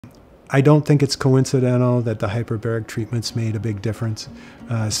I don't think it's coincidental that the hyperbaric treatments made a big difference.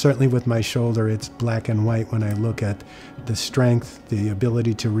 Certainly with my shoulder, it's black and white when I look at the strength, the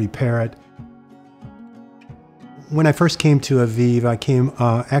ability to repair it. When I first came to Aviv, I came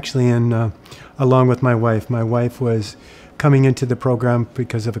actually in along with my wife. My wife was coming into the program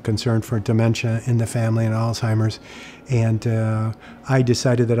because of a concern for dementia in the family and Alzheimer's. And I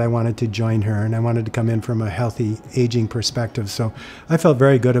decided that I wanted to join her, and I wanted to come in from a healthy aging perspective. So I felt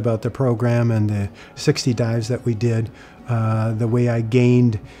very good about the program and the 60 dives that we did, the way I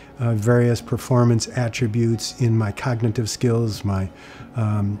gained various performance attributes in my cognitive skills, my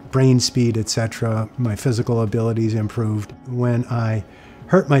brain speed, etc. My physical abilities improved. When I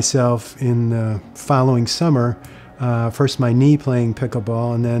hurt myself in the following summer, first my knee playing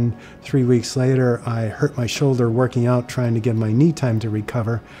pickleball, and then 3 weeks later I hurt my shoulder working out trying to give my knee time to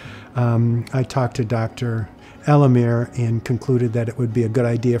recover. I talked to Dr. Elamir and concluded that it would be a good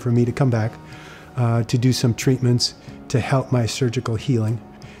idea for me to come back to do some treatments to help my surgical healing.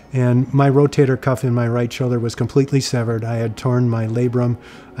 And my rotator cuff in my right shoulder was completely severed. I had torn my labrum,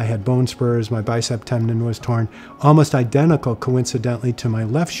 I had bone spurs, my bicep tendon was torn, almost identical coincidentally to my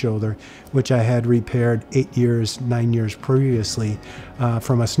left shoulder, which I had repaired 9 years previously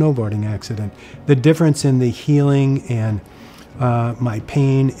from a snowboarding accident. The difference in the healing and my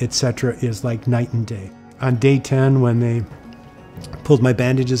pain, etc., is like night and day. On day 10, when they pulled my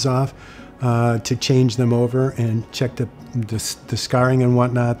bandages off to change them over and check the scarring and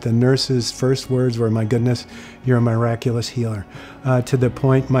whatnot, the nurse's first words were, "My goodness, you're a miraculous healer." To the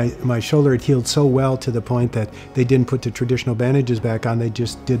point, my shoulder had healed so well to the point that they didn't put the traditional bandages back on, they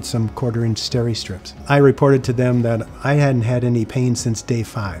just did some 1/4-inch steri strips. I reported to them that I hadn't had any pain since day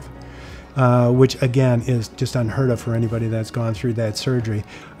 5. Which again is just unheard of for anybody that's gone through that surgery.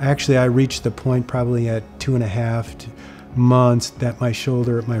 Actually, I reached the point probably at 2.5 months that my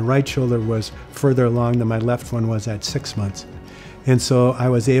right shoulder was further along than my left one was at 6 months. And so I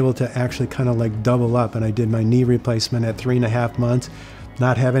was able to actually kind of like double up, and I did my knee replacement at 3.5 months,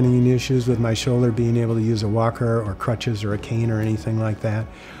 not having any issues with my shoulder, being able to use a walker or crutches or a cane or anything like that.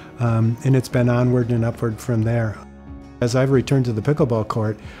 And it's been onward and upward from there. As I've returned to the pickleball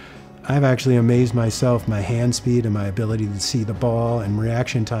court, I've actually amazed myself, my hand speed and my ability to see the ball and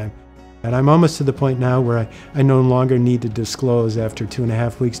reaction time. And I'm almost to the point now where I no longer need to disclose after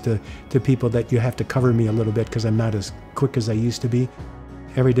 2.5 weeks to people that you have to cover me a little bit because I'm not as quick as I used to be.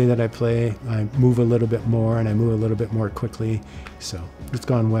 Every day that I play, I move a little bit more and I move a little bit more quickly. So it's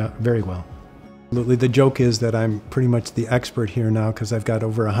gone well, very well. The joke is that I'm pretty much the expert here now because I've got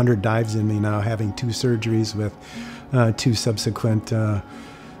over 100 dives in me now, having 2 surgeries with 2 subsequent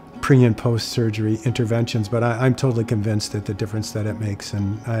pre- and post-surgery interventions, but I'm totally convinced at the difference that it makes,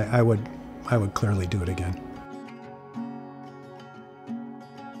 and I would clearly do it again.